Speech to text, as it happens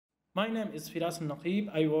My name is Firas al Naqib.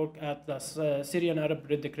 I work at the Syrian Arab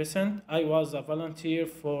Red Crescent. I was a volunteer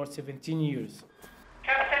for 17 years.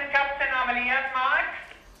 كابتن عمليات معك؟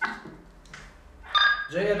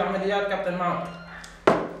 جيد عمليات كابتن معك.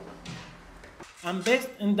 I'm based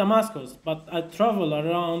in Damascus, but I travel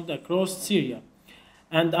around across Syria.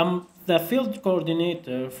 And I'm the field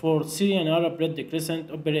coordinator for Syrian Arab Red Crescent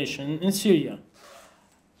operation in Syria.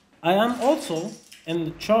 I am also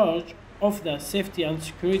in charge of the safety and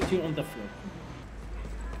security on the field.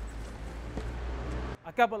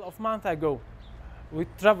 A couple of months ago, we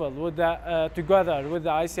traveled together with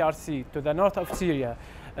the ICRC to the north of Syria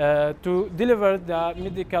to deliver the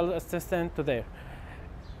medical assistance to there.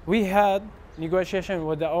 We had negotiation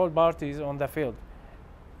with all parties on the field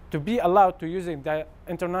to be allowed to using the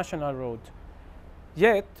international road.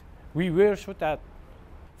 Yet, we were shot at.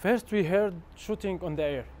 First, we heard shooting on the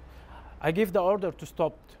air. I gave the order to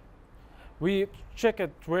stop. We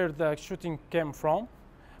checked where the shooting came from,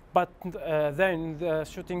 but then the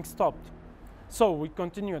shooting stopped. So we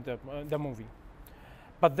continued the movie.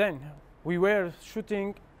 But then we were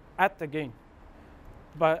shooting at again.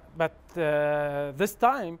 But this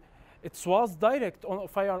time, it was direct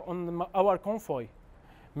fire on our convoy.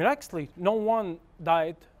 Miraculously, no one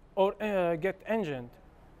died or get injured,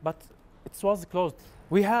 but it was closed.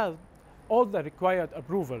 We had all the required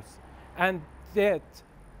approvals, and yet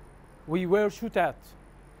we were shot at.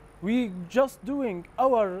 We just doing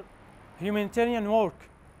our humanitarian work.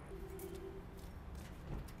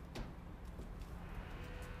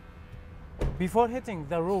 Before hitting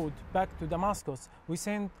the road back to Damascus, we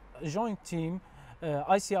sent a joint team,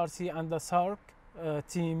 ICRC and the SARC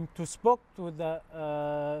team, to speak to the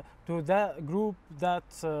group that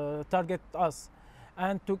target us,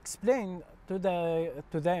 and to explain to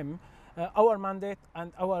them our mandate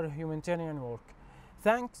and our humanitarian work.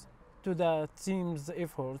 Thanks to the team's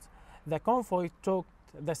efforts, the convoy took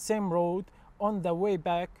the same road on the way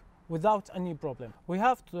back without any problem. We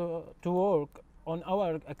have to work on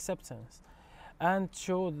our acceptance and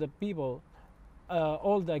show the people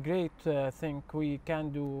all the great things we can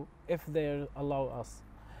do if they allow us.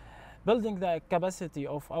 Building the capacity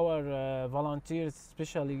of our volunteers,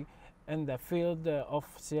 especially in the field of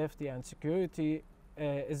safety and security,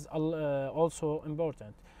 is also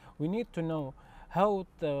important. We need to know how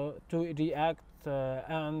to react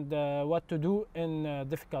and what to do in a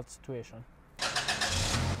difficult situation.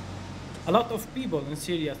 A lot of people in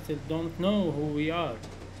Syria still don't know who we are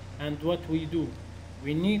and what we do.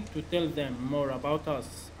 We need to tell them more about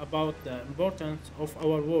us, about the importance of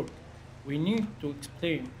our work. We need to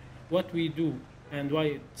explain what we do and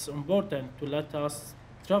why it's important to let us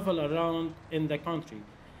travel around in the country.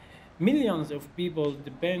 Millions of people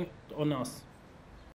depend on us.